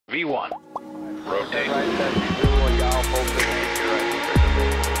V1. Rotate.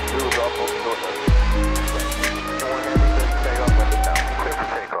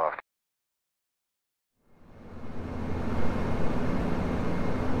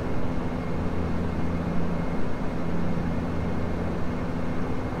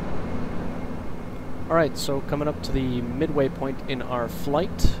 Alright, so coming up to the midway point in our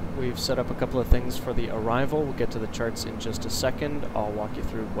flight, we've set up a couple of things for the arrival. We'll get to the charts in just a second. I'll walk you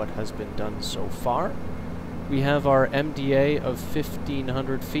through what has been done so far. We have our MDA of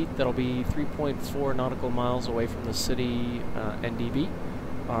 1,500 feet. That'll be 3.4 nautical miles away from the city NDB.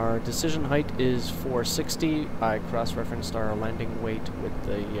 Our decision height is 460. I cross-referenced our landing weight with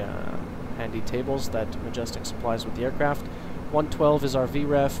the handy tables that Majestic supplies with the aircraft. 112 is our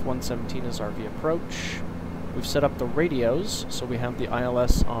VREF, 117 is our V-approach. We've set up the radios, so we have the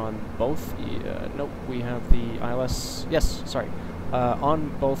ILS on both. Nope, we have the ILS, yes, sorry,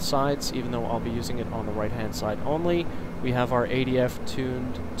 on both sides, even though I'll be using it on the right-hand side only. We have our ADF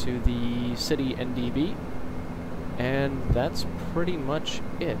tuned to the city NDB, and that's pretty much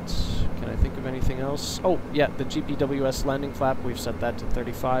it. Can I think of anything else? Oh, yeah, the GPWS landing flap, we've set that to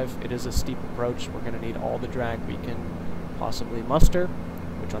 35. It is a steep approach. We're going to need all the drag we can possibly muster,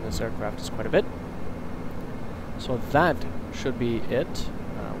 which on this aircraft is quite a bit. So that should be it.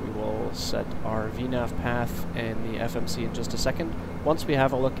 We will set our VNAV path and the FMC in just a second, once we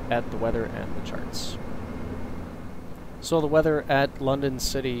have a look at the weather and the charts. So the weather at London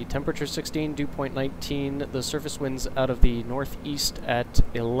City, temperature 16, dew point 19, the surface winds out of the northeast at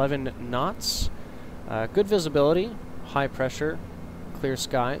 11 knots. Good visibility, high pressure, clear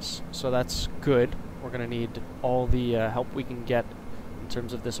skies, so that's good. We're going to need all the help we can get in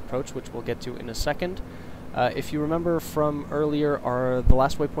terms of this approach, which we'll get to in a second. If you remember from earlier, the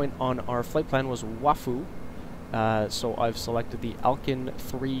last waypoint on our flight plan was Wafu. So I've selected the Alkin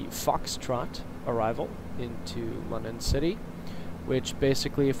 3 Foxtrot arrival into London City, which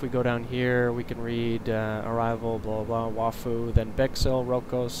basically, if we go down here, we can read arrival, blah, blah, Wafu, then Bexhill,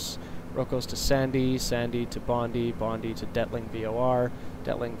 Rokos to Sandy, Sandy to Bondi, Bondi to Detling VOR,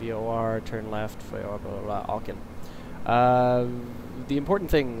 Detling VOR, turn left, VOR, blah, blah, blah, Alkin. The important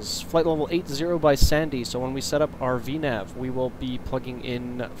things, flight level 80 by Sandy, so when we set up our VNAV, we will be plugging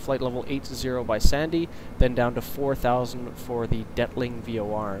in flight level 80 by Sandy, then down to 4,000 for the Detling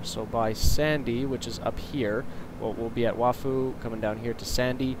VOR. So by Sandy, which is up here, we'll be at Wafu, coming down here to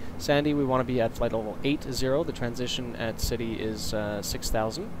Sandy. Sandy, we want to be at flight level 80, the transition at City is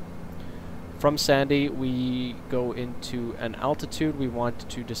 6,000. From Sandy, we go into an altitude. We want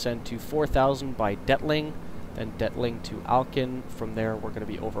to descend to 4,000 by Detling, then Detling to Alkin. From there, we're going to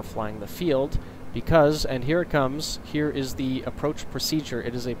be overflying the field because, and here it comes, here is the approach procedure.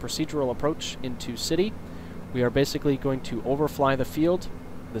 It is a procedural approach into City. We are basically going to overfly the field,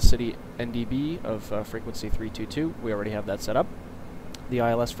 the City NDB of frequency 322. We already have that set up. The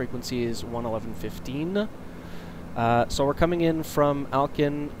ILS frequency is 111.15. So we're coming in from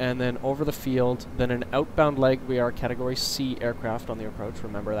Alkin and then over the field, then an outbound leg. We are category C aircraft on the approach,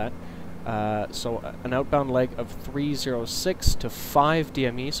 remember that. So an outbound leg of 306 to 5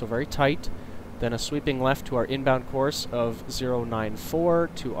 DME, so very tight. Then a sweeping left to our inbound course of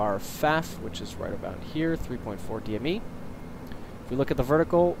 094 to our FAF, which is right about here, 3.4 DME. If we look at the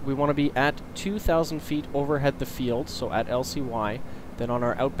vertical, we want to be at 2,000 feet overhead the field, so at LCY. Then on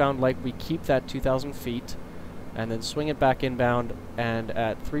our outbound leg, we keep that 2,000 feet. And then swing it back inbound, and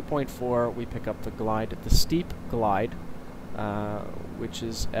at 3.4 we pick up the glide, the steep glide, which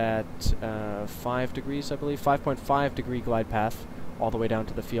is at 5 degrees, I believe, 5.5 degree glide path all the way down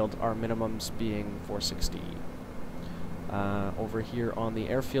to the field, our minimums being 460. Over here on the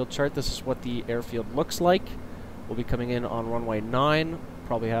airfield chart, this is what the airfield looks like. We'll be coming in on runway 9,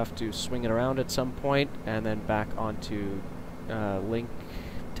 probably have to swing it around at some point, and then back onto Link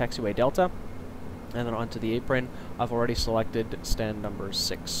Taxiway Delta. And then onto the apron. I've already selected stand number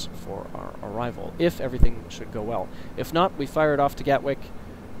 6 for our arrival, if everything should go well. If not, we fire it off to Gatwick,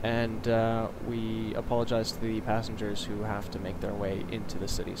 and we apologize to the passengers who have to make their way into the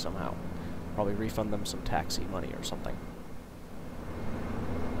city somehow. Probably refund them some taxi money or something.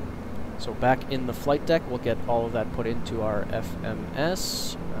 So back in the flight deck, we'll get all of that put into our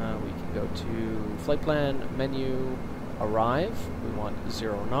FMS. We can go to flight plan, menu, arrive. We want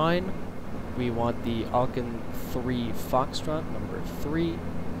 09. We want the Alkin 3 Foxtrot, number 3,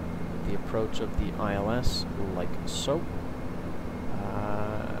 the approach of the ILS, like so.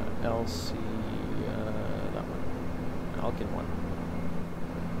 LC, that one, Alkin 1.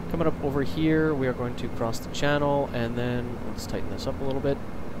 Coming up over here, we are going to cross the channel, and then, let's tighten this up a little bit.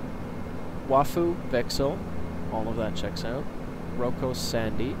 Wafu, Bexhill, all of that checks out. Rocco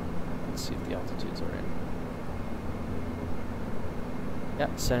Sandy. Let's see if the altitudes are in.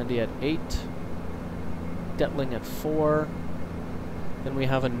 Yeah, Sandy at 8. Detling at 4. Then we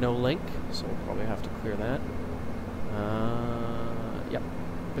have a no link, so we'll probably have to clear that. Yep,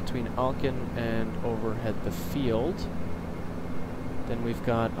 between Alkin and overhead the field. Then we've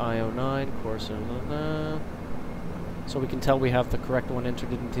got IO9, Corsair. So we can tell we have the correct one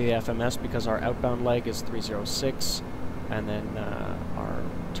entered into the FMS because our outbound leg is 306, and then our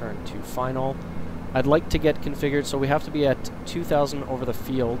turn to final. I'd like to get configured, so we have to be at 2,000 over the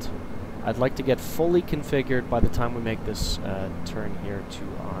field. I'd like to get fully configured by the time we make this turn here to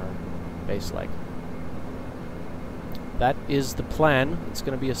our base leg. That is the plan. It's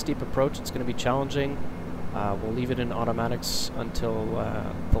going to be a steep approach. It's going to be challenging. We'll leave it in automatics until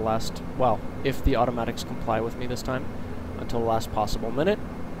the last, well, if the automatics comply with me this time, until the last possible minute.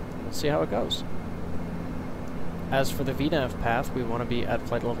 We'll see how it goes. As for the VNAV path, we want to be at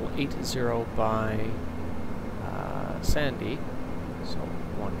flight level 80 by Sandy. So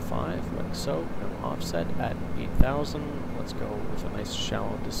 1.5, like so, no offset at 8,000. Let's go with a nice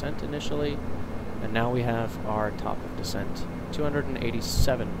shallow descent initially. And now we have our top of descent,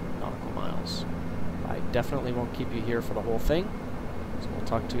 287 nautical miles. I definitely won't keep you here for the whole thing, so we'll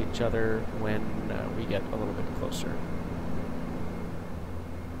talk to each other when we get a little bit closer.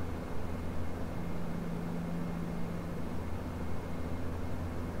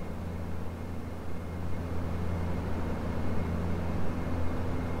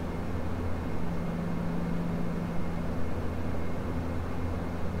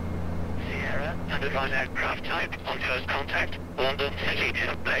 Undefined aircraft type, on first contact, London City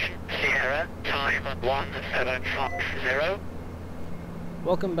destination, Sierra, time 1740.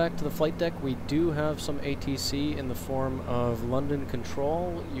 Welcome back to the flight deck. We do have some ATC in the form of London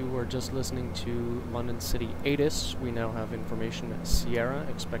Control. You were just listening to London City Addons. We now have information at Sierra,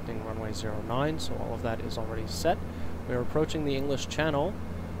 expecting runway 09, so all of that is already set. We're approaching the English Channel,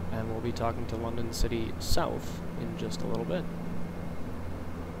 and we'll be talking to London City South in just a little bit.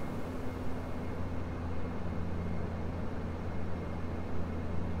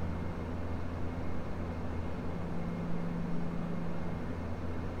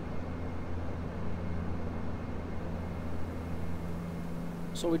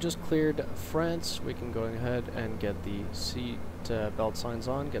 So we just cleared France. We can go ahead and get the seat belt signs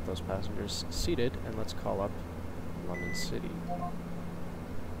on, get those passengers seated, and let's call up London City.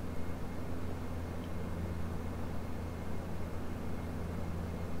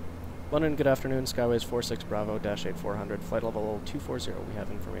 London, good afternoon. Skyways 46 Bravo, dash 8400, flight level 240. We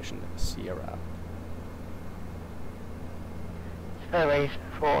have information Sierra. Skyways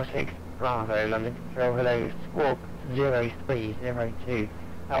 46 Bravo, London Control, hello, Squawk 0302.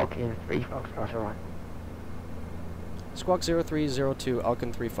 Alkin 3 Foxtrot arrival. Squawk 0302,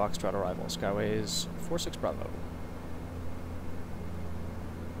 Alkin 3 Foxtrot arrival. Skyways 46 Bravo.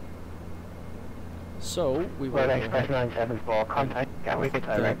 So, we will World Express 974, contact Gatwick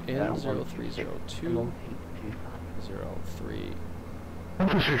direct in 0302 03.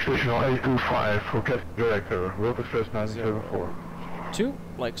 Embassy Station 825 for Gatwick Director, World Express 974. 2,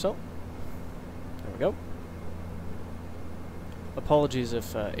 like so. There we go. Apologies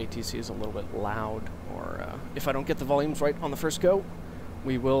if ATC is a little bit loud, or if I don't get the volumes right on the first go.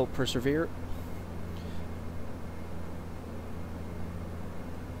 We will persevere.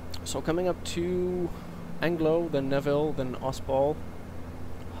 So coming up to Anglo, then Neville, then Osbal,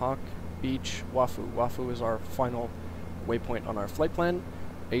 Hawk, Beach, Wafu. Wafu is our final waypoint on our flight plan.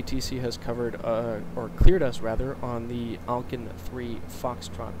 ATC has covered, or cleared us rather, on the Alkin 3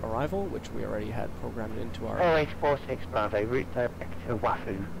 Foxtrot arrival, which we already had programmed into our... Skyways 46 Bravo, route direct to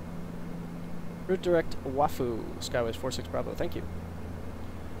Wafu. Route direct Wafu, Skyways 46 Bravo, thank you.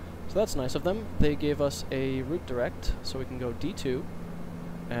 So that's nice of them. They gave us a route direct, so we can go D2,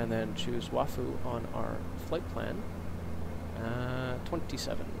 and then choose Wafu on our flight plan.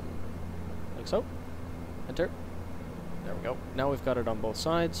 27. Like so. Enter. There we go. Now we've got it on both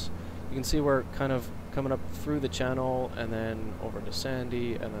sides. You can see we're kind of coming up through the channel and then over to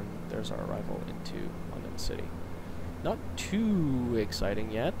Sandy, and then there's our arrival into London City. Not too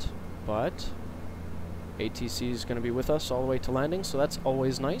exciting yet, but ATC is going to be with us all the way to landing, so that's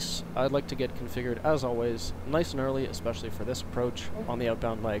always nice. I'd like to get configured, as always, nice and early, especially for this approach on the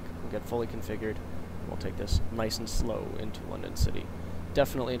outbound leg. We'll get fully configured. We'll take this nice and slow into London City.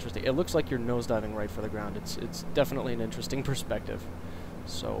 Definitely interesting. It looks like you're nosediving right for the ground. It's definitely an interesting perspective.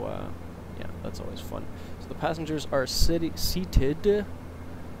 So, yeah, that's always fun. So the passengers are seated.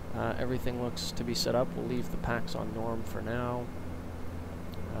 Everything looks to be set up. We'll leave the packs on norm for now.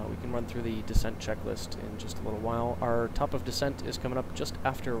 We can run through the descent checklist in just a little while. Our top of descent is coming up just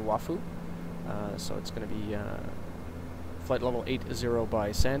after Wafu, so it's going to be flight level 80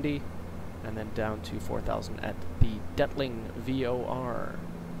 by Sandy, and then down to 4,000 at the Detling VOR.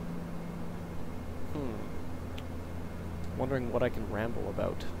 Wondering what I can ramble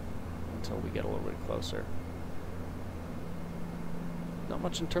about until we get a little bit closer. Not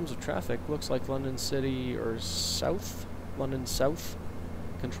much in terms of traffic. Looks like London City or South, London South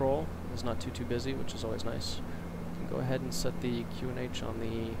control is not too busy, which is always nice. You can go ahead and set the QNH on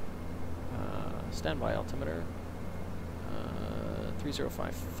the standby altimeter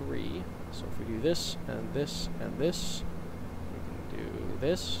 3053. So if we do this and this and this, we can do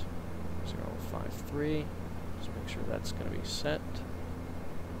this 053. Just make sure that's going to be set.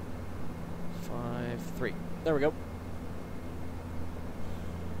 53. There we go.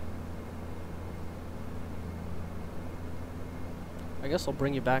 I guess I'll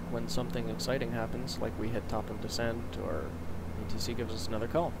bring you back when something exciting happens, like we hit top of descent or ATC gives us another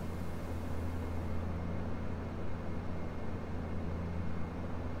call.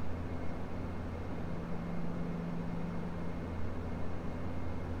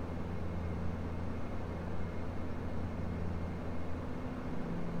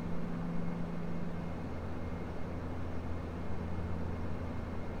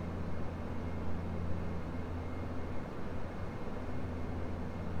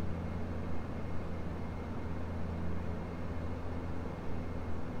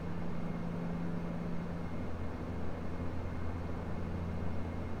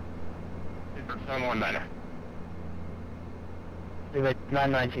 I'm 19. River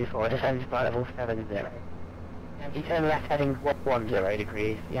 9924, descends by level 70. You turn left heading 10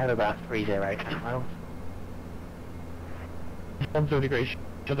 degrees, you have about 30 miles. 10 degrees,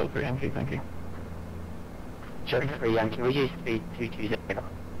 shuttle 3 Yankee, thank you. Shuttle 3 Yankee, reduce speed 220.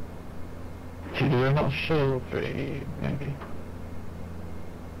 220, not shuttle 3 Yankee.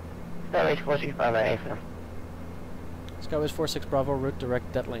 Skyway 465 AFM. Skyway 46 Bravo, route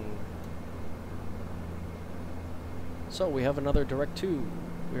direct Detling. So we have another direct to.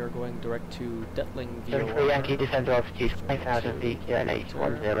 We are going direct to Detling VOR. 3 Yankee descend to altitude 5,000 feet, QNH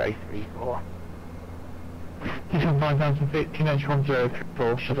 1034. Descend 5,000 feet, QNH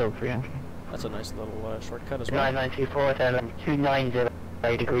 1034, shuttle 3 Yankee. That's a nice little shortcut as well. 9924, turn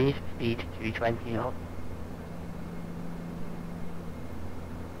 290 degrees, speed 220 knots.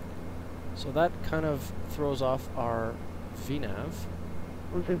 So that kind of throws off our VNAV.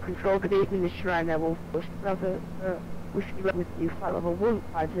 Also control, good evening, this is Ryan Level, Whiskey Bravo, Whiskey Bravo with you, flight level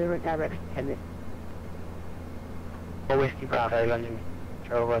 150, direct Kenneth. Whiskey Bravo, London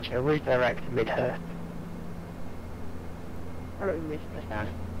Control, Roger, route direct to Midhurst. Hello, Mr. Down.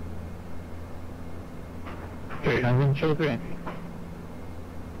 300, shuttle 3 Yankee.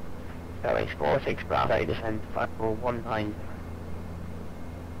 Skyway 46 Bravo, descend flight level 190.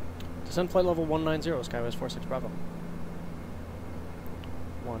 Descend flight level 190, Skyway 46 Bravo.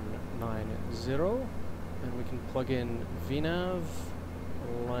 190, and we can plug in VNAV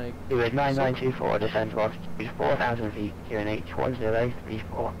like With 9924, descend to altitude 4,000 feet, QNH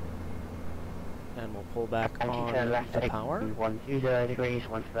 1034. and we'll pull back on Anti-turn left the power. 120 degrees,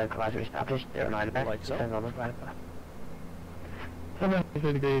 once the localizer established, 09 left, Like so. descend on the flight path.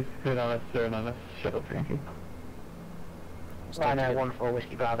 790 degrees, 09 left, 09 left, shuttle 3 Yankee. Start to Rhino get- 14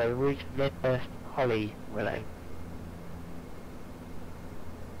 Whiskey Bravo, route Midhurst, Holly, Willow.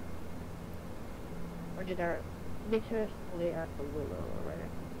 Roger, direct. Midhurst, Holly, at the Willow, alright.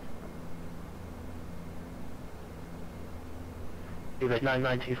 With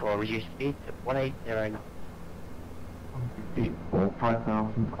 9924, reduce speed to 180 knots. Feet for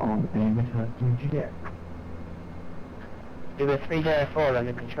 5,000 on a Majestic GTX. With 304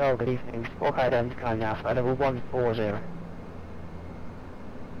 under control, good evening. Squawk Addons, climb now, flight level 140.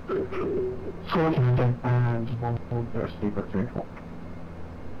 Sorting and 140 sleeper 34.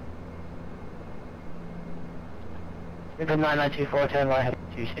 With 9924, turn right heading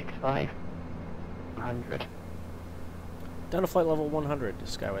 265. 100. Down to flight level 100,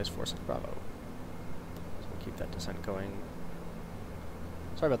 Skyways 46 Bravo. So we'll keep that descent going.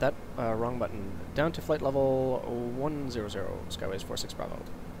 Sorry about that, wrong button. Down to flight level 100, Skyways 46 Bravo.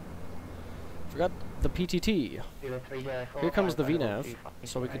 Forgot the PTT. Here comes the VNAV,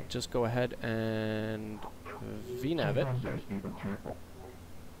 so we could just go ahead and VNAV it.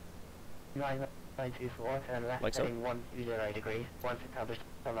 9924, turn left Like so. heading 120 degrees, once established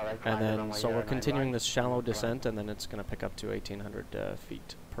on the localizer. And then, runway so we're 09 continuing right. this shallow descent, and then it's going to pick up to 1,800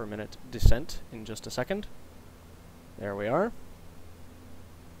 feet per minute descent in just a second. There we are.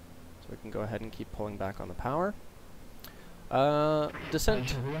 So we can go ahead and keep pulling back on the power.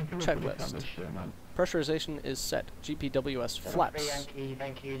 Descent checklist. Pressurization is set. GPWS flaps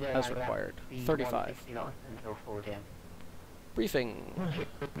as required. 35. Briefing.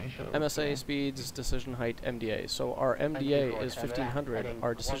 MSA speeds, decision height, MDA. So our MDA is 1500.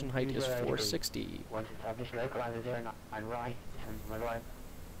 Our decision height is 460.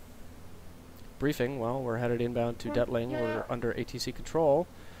 Briefing. Well, we're headed inbound to Detling. We're under ATC control.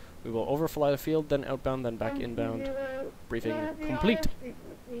 We will overfly the field, then outbound, then back inbound. Briefing complete.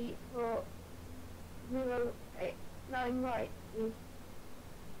 089 right.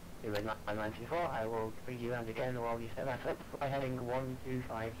 994, I will bring you around again while you set that up by heading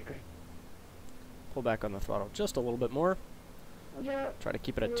 125 degrees. Pull back on the throttle just a little bit more. Try to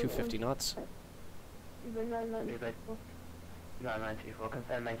keep it at 250 knots. 994,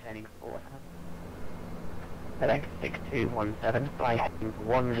 confirm maintaining 4. FedEx 6217, fly heading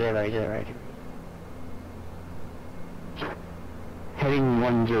 100 degrees. Heading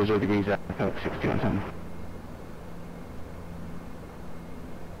 100 degrees at FedEx 6217.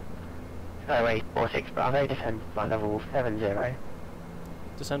 Skyway 46 Bravo, descend flight level 70.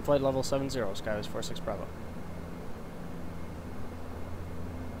 Descend flight level 70, Skyway 46 Bravo.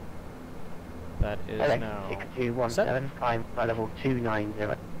 That is FedEx now 6217, climb flight level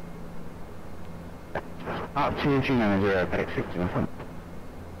 290. Up to 290, FedEx 6217.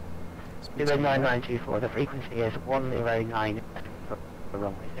 9924, the frequency is 109 for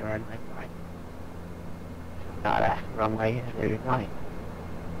runway 09 right. That's runway 09.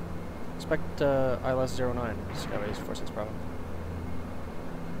 Expect ILS 09, Skyways 46 Bravo.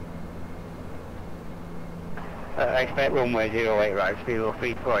 Expect runway 08 right, speed level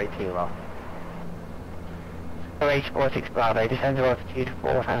 3482 off. Skyway 46 Bravo, descend to altitude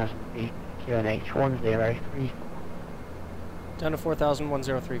 4000 feet, QNH 1034. Down to 4,000,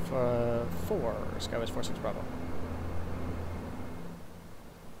 1034, Skyways 46 Bravo.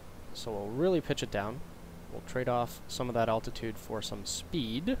 So we'll really pitch it down. We'll trade off some of that altitude for some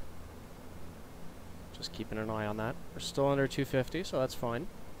speed. Just keeping an eye on that. We're still under 250, so that's fine.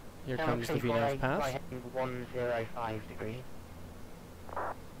 Here comes the VNAV path. 105 degrees.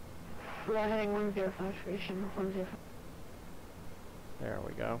 Fly heading 105 station, 105. There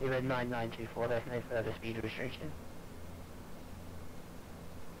we go. You're at 9924, there's no further speed restriction.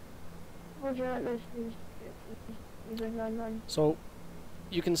 So,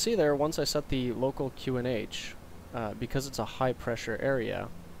 you can see there, once I set the local QNH, because it's a high pressure area,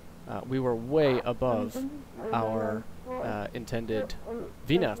 we were way above our intended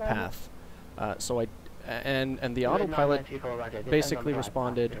VNAV path. And the autopilot basically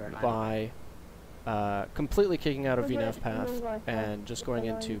responded by completely kicking out of VNAV path and just going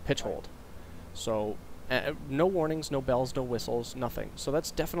into pitch hold. So no warnings, no bells, no whistles, nothing. So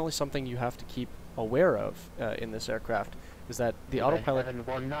that's definitely something you have to keep aware of in this aircraft, is that the autopilot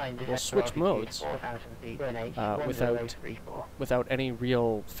will switch modes without any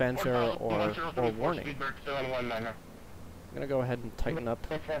real fanfare or warning. I'm going to go ahead and tighten up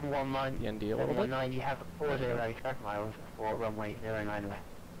the ND a little bit. You have 40 track miles for runway 09 left.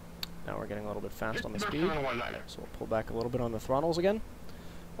 Now we're getting a little bit fast on the speed, so we'll pull back a little bit on the throttles again.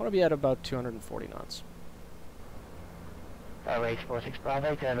 I want to be at about 240 knots. Skyways 46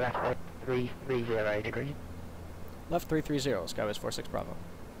 Bravo, turn left 330 degrees. Left 330, Skyways 46 Bravo.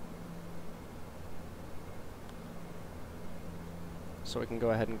 So we can go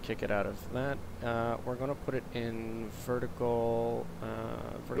ahead and kick it out of that. We're going to put it in vertical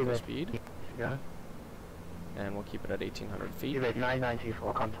speed. Yeah. And we'll keep it at 1800 feet. You're at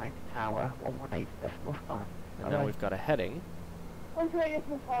 9924, contact tower 118.5. And now we've got a heading.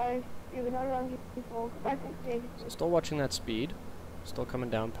 128.5, you're at 9924, so still watching that speed. Still coming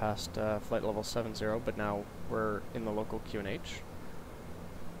down past flight level 70, but now we're in the local QNH.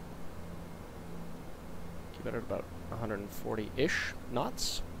 Keep it at about 140-ish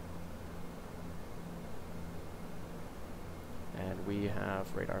knots. And we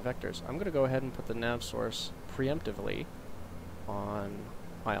have radar vectors. I'm going to go ahead and put the nav source preemptively on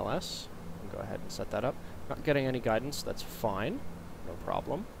ILS. And go ahead and set that up. Not getting any guidance, that's fine. No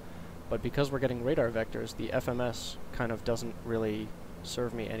problem. But because we're getting radar vectors, the FMS kind of doesn't really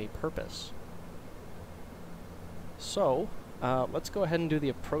serve me any purpose. So, let's go ahead and do the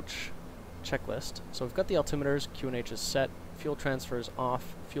approach checklist. So we've got the altimeters, QNH is set, fuel transfer is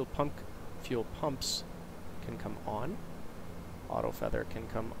off, fuel pumps can come on, auto feather can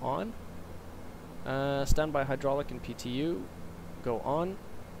come on, standby hydraulic and PTU go on,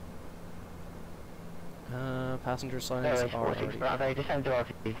 passenger signs are already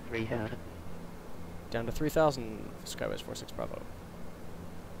down to 3,000, Skyways 46 Bravo.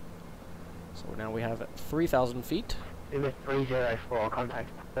 So now we have 3,000 feet. Zulu 304, contact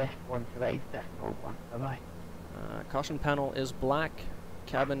West 128 decimal 1. Bye-bye. Caution panel is black.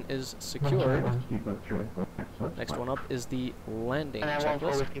 Cabin is secured. Next one up is the landing And then 14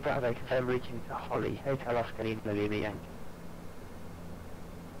 checklist. Whiskey Bravo, confirm reaching to Holly, Hotel Oscar Lima Lima Yankee.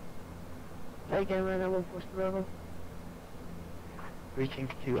 Say again, Renault 14 Bravo. Reaching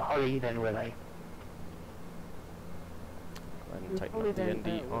to Holly, then Willow. Go ahead and tighten up the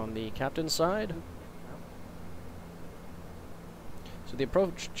ND on the captain's side. So the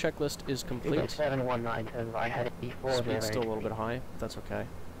approach checklist is complete. 719, turn right, heading E4. Speed's still a little bit high, but that's okay.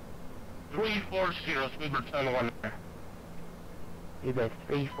 340, speed return 1 there. Uber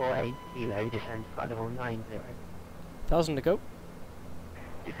 348 kilo, descend flight level 90. 1,000 to go.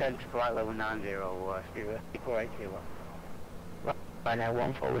 Descend to flight level 90, Uber 348 kilo. Right now,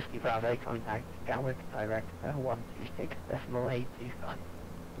 14 Whiskey Bravo, contact Gatwick Director 126 decimal 825.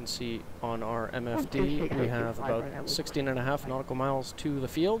 You can see on our MFD we have about 16.5 nautical miles to the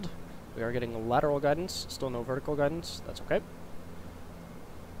field. We are getting lateral guidance, still no vertical guidance, that's okay.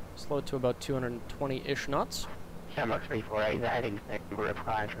 Slow it to about 220-ish knots. Shamrock 348, the heading number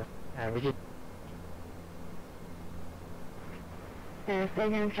required for rigid. Say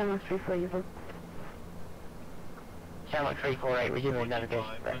again, Shamrock 348. Shamrock 348, rigid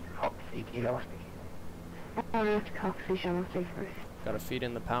navigation direct to Coxie, Kilo Oscar. Coxie, Shamrock 348. Got to feed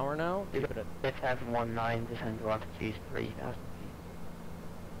in the power now. Keep it at 719, descend to altitude 3,000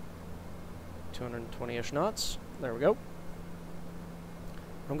 feet. 220-ish knots. There we go. What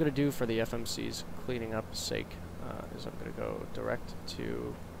I'm going to do for the FMC's cleaning up sake is I'm going to go direct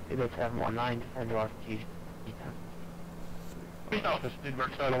to... 719, descend to altitude 3,000 feet. Speed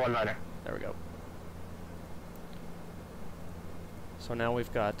return 1 liner. There we go. So now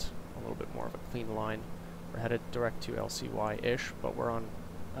we've got a little bit more of a clean line. We're headed direct to LCY-ish, but we're on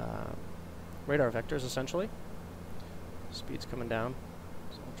radar vectors, essentially. Speed's coming down,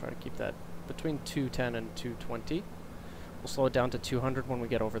 so I'll try to keep that between 210 and 220. We'll slow it down to 200 when we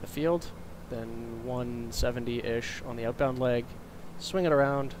get over the field, then 170-ish on the outbound leg, swing it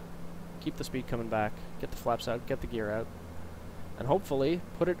around, keep the speed coming back, get the flaps out, get the gear out, and hopefully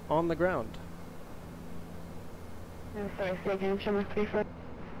put it on the ground. Sorry, second, Shamrock 348.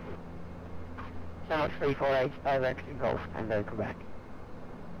 Shamrock 348, direct to Golf, Tango, Quebec.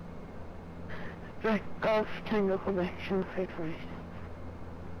 Direct Golf, Tango, Quebec, Shamrock 348.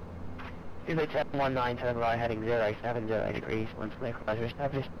 719, turn right, heading 070 degrees, once clear cruiser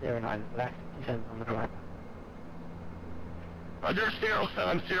established, 09, black, descend on the right. Roger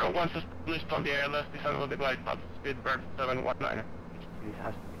 070, once established on the airless, descend on the glide path, speed bird 719.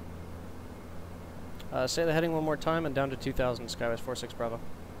 2000. Say the heading one more time and down to 2000, Skywest 46 Bravo.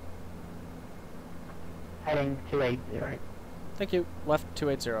 Heading 280. Thank you. Left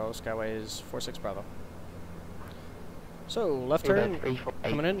 280, Skyway is 46 Bravo. So, left turn,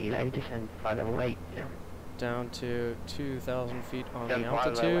 coming in, kilo, descend flight level 80. down to 2,000 feet on the Descend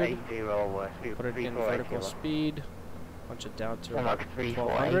flight level altitude. 80, Put it in 348 vertical kilo. speed, punch it down to Shamrock about 348,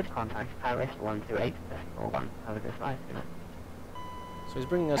 1200. contact Paris 128, decimal 1, have a good flight. So he's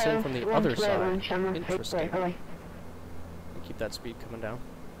bringing us in from the other side. Interesting. Keep that speed coming down.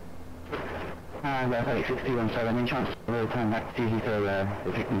 FedEx 617, any chance we'll turn back to TZ for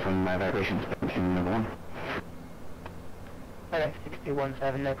detecting some vibration suspension number 1. FedEx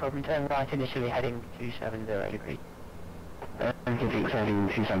 6217, no problem, turn right initially heading 270 degrees. TZ heading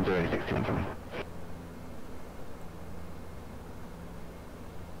 270 to 617.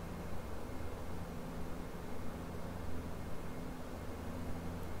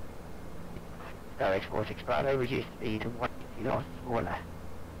 FedEx 46 Bravo, reduce speed to 180 knots or less.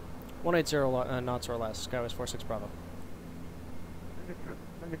 180 knots or less, Skywest 46 Bravo.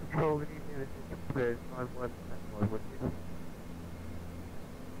 Under control, good evening, this is 9171.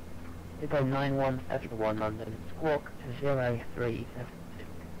 It's a 9171 London, squawk to 0372.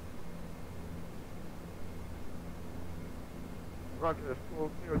 Roger,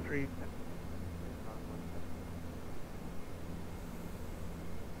 squawk 0372.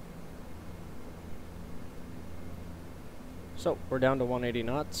 So, we're down to 180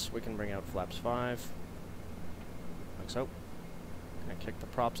 knots. We can bring out flaps 5. Like so. Gonna kick the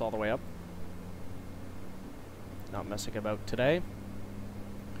props all the way up. Not messing about today.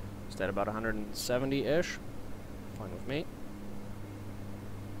 Just at about 170-ish. Fine with me.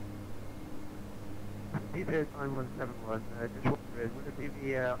 Peter, time 171, just wondering, would it be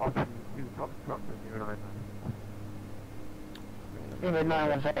the option to top drop the 09? Peter,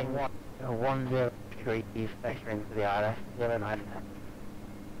 9171, 10 degrees, vectoring to the ILS, 09.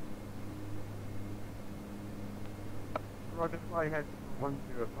 Roger, fly ahead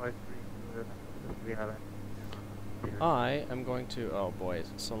 1053 to the ILS. I am going to, oh boy, is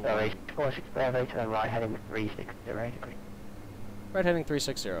it so long. Sorry, 46 Bravo, turn right, heading 360 degree. Right heading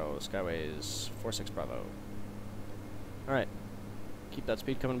 360, Skyways 46 Bravo. Alright, keep that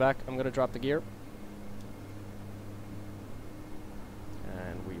speed coming back. I'm going to drop the gear.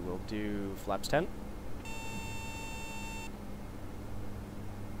 And we will do flaps 10.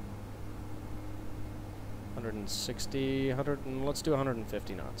 160, 100, and let's do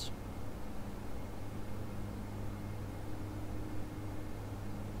 150 knots.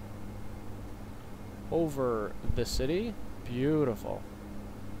 Over the city. Beautiful.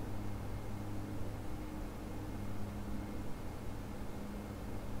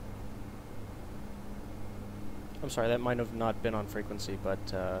 I'm sorry, that might have not been on frequency, but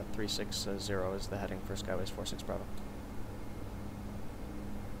 360 is the heading for Skyways 46 Bravo.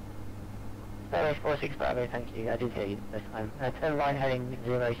 Skyways 46 Bravo, thank you. I did hear you this time. Turn right heading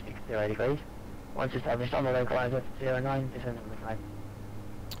 060 degrees. Once established on the localizer, 09, descend on the climb.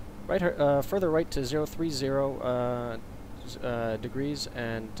 Right, further right to 030 degrees,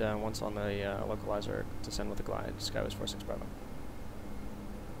 and once on the localizer, descend with the glide, Skyways 46 Bravo.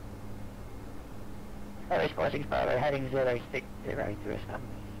 Skyways 46 Bravo, heading 060 to establish.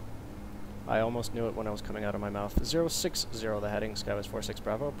 I almost knew it when I was coming out of my mouth. 060 the heading, Skyways 46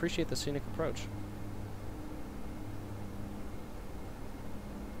 Bravo. Appreciate the scenic approach.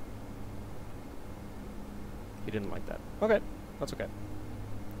 He didn't like that. Okay, that's okay.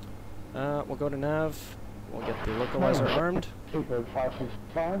 We'll go to nav. We'll get the localizer armed.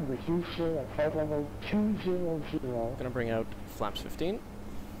 Gonna bring out flaps 15.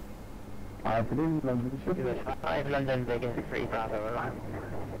 5 London, Vegas, 3 Bravo, alarm.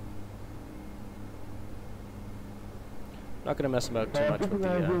 Not gonna mess about too much with the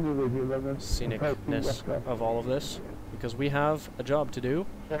scenicness of all of this, because we have a job to do.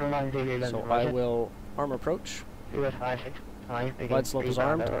 So I will arm approach. Glide slope is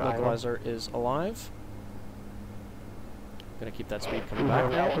armed, localizer is alive. Gonna keep that speed coming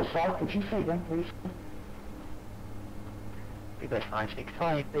back now. Because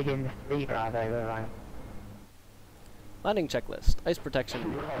 565, begin 3 Bravo, alarm. Landing checklist. Ice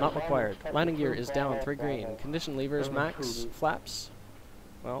protection not required. Landing gear is down 3 green. Condition levers max. Flaps.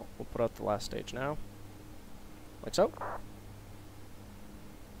 Well, we'll put out the last stage now. Like so.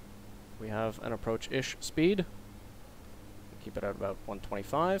 We have an approach-ish speed. Keep it at about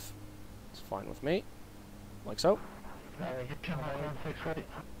 125. It's fine with me. Like so.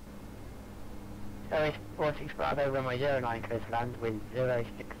 Skyways 46 Bravo, runway 09, close land, wind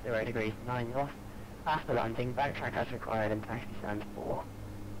 060 degrees 9 north. After landing, backtrack as required and taxi stand 4.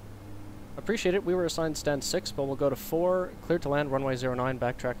 Appreciate it. We were assigned stand 6, but we'll go to 4. Clear to land, runway 09,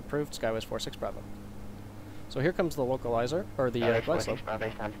 backtrack approved, Skyways 46 Bravo. So here comes the localizer, or the glide slope.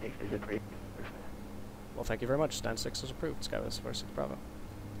 Bravo, stand 6 is approved. Well, thank you very much. Stand 6 is approved, Skyways 46 Bravo.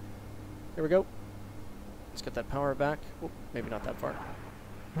 Here we go. Let's get that power back. Oh, maybe not that far.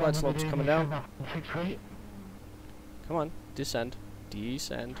 Glide slope's coming down. Come on, descend.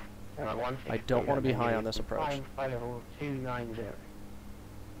 Descend. I don't want to be high on this approach.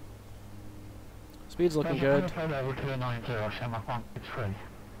 Speed's looking good.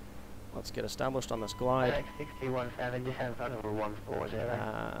 Let's get established on this glide.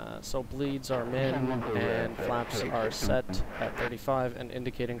 So bleeds are min and flaps are set at 35 and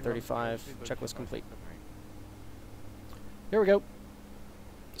indicating 35. Checklist complete. Here we go.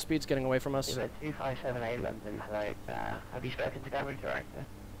 Speed's getting away from us. 2578 London, hello. Have you spoken to Gavin Director?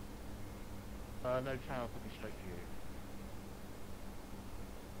 No channel, put me straight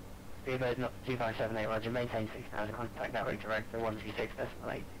to you. Speedbird not 2578, Roger, maintain 6,000, contact Network Director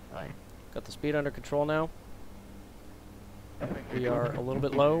 126.8. Got the speed under control now. We are a little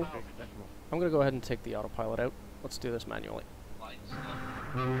bit low. I'm going to go ahead and take the autopilot out. Let's do this manually.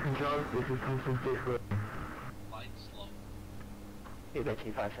 Speedbird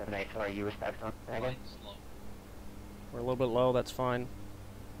 2578, sorry, you were stacked on. Again? We're a little bit low, that's fine.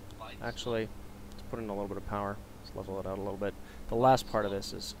 Actually, let's put in a little bit of power. Let's level it out a little bit. The last part of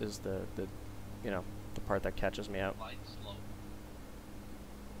this is the you know, the part that catches me out.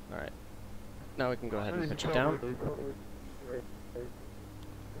 Alright. Now we can go ahead and pitch it down.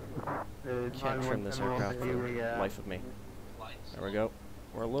 Can't trim this aircraft for the life of me. There we go.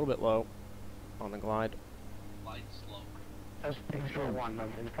 We're a little bit low on the glide. That's 641,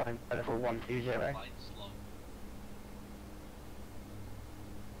 London, climb level 120.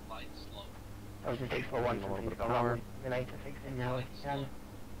 That was a 641, a little bit of got power. Relay to 6 in now, if you can.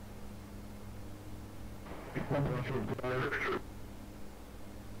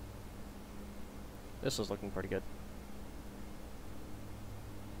 This is looking pretty good.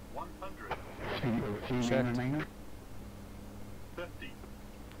 100. Checked.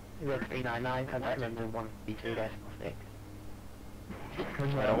 399, contact London 132.6.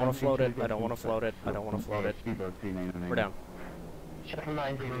 I don't want to float it. I don't want to float it. I don't want to float it. We're down. Shuttle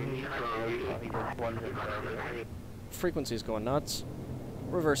 9 Frequency's going nuts.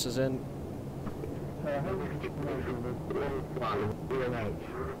 Reverse is in. That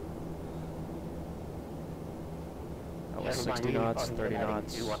was 60 knots, 30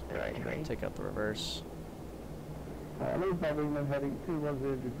 knots. Take out the reverse.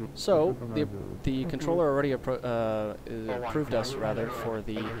 So, the controller already approved us, rather, for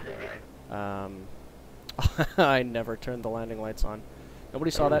the... I never turned the landing lights on.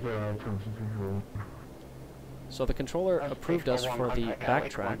 Nobody saw that? So the controller approved us for the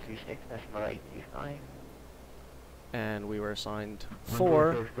backtrack, and we were assigned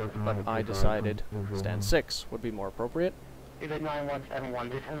 4, but I decided stand 6 would be more appropriate. 9171,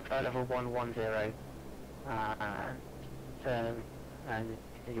 descend flight level 110, turn and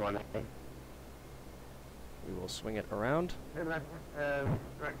continue on that thing. We will swing it around.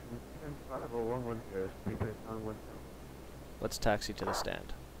 Let's taxi to the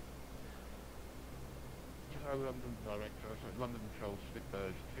stand. London director, London Control,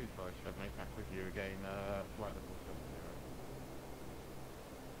 Spitbird 2578, back with you again, flight level 70.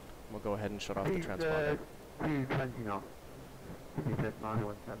 We'll go ahead and shut off the transponder. 220 knots.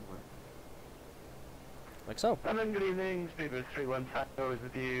 Like so. London, good evening, Speedbird 315, is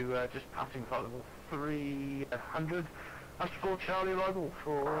with you, just passing flight level 300. That's 4 Charlie arrival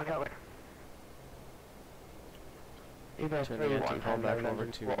for Gatwick. Turn the anti-hull back over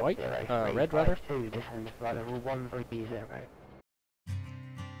to white, red rather. Descend flight level 130.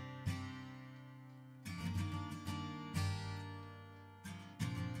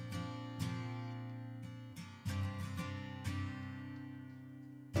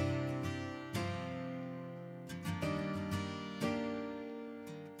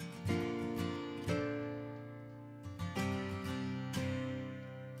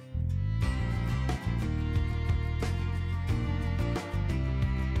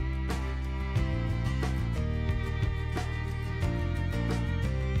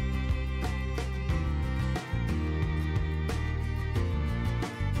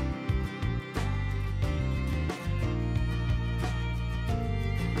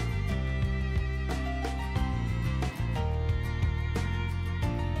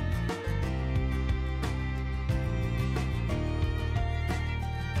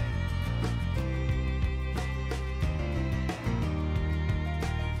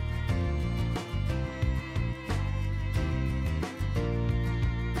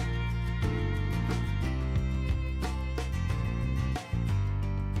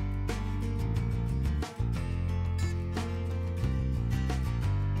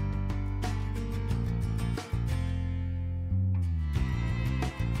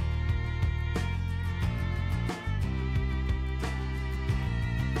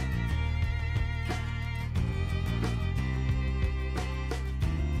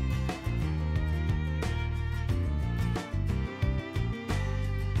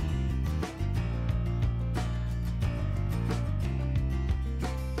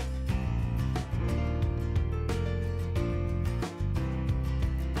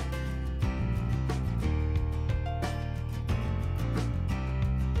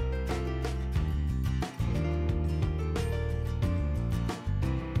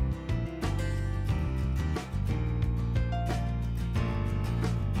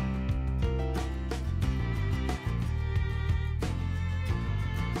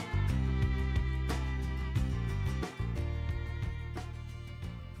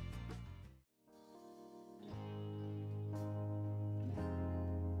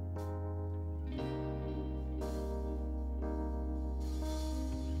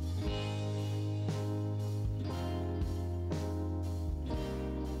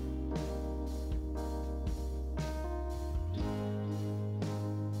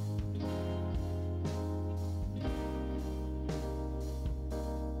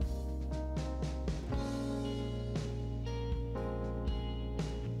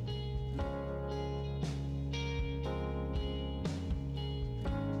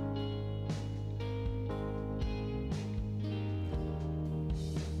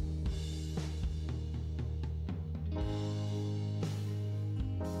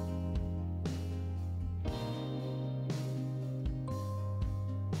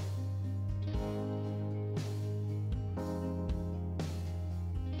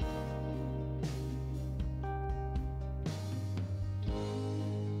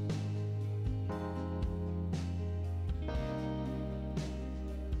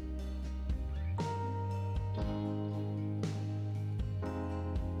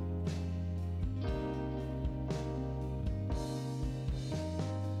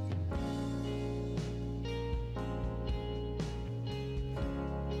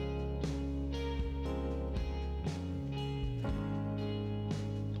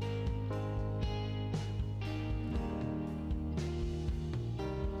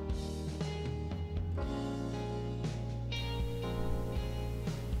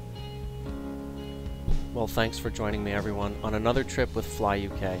 Well, thanks for joining me, everyone, on another trip with Fly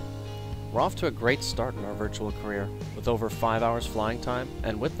UK. We're off to a great start in our virtual career, with over 5 hours flying time,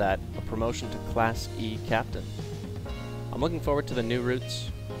 and with that, a promotion to Class E Captain. I'm looking forward to the new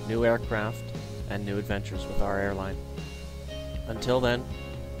routes, new aircraft, and new adventures with our airline. Until then,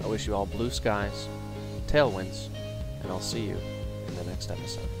 I wish you all blue skies, tailwinds, and I'll see you in the next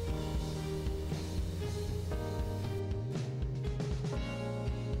episode.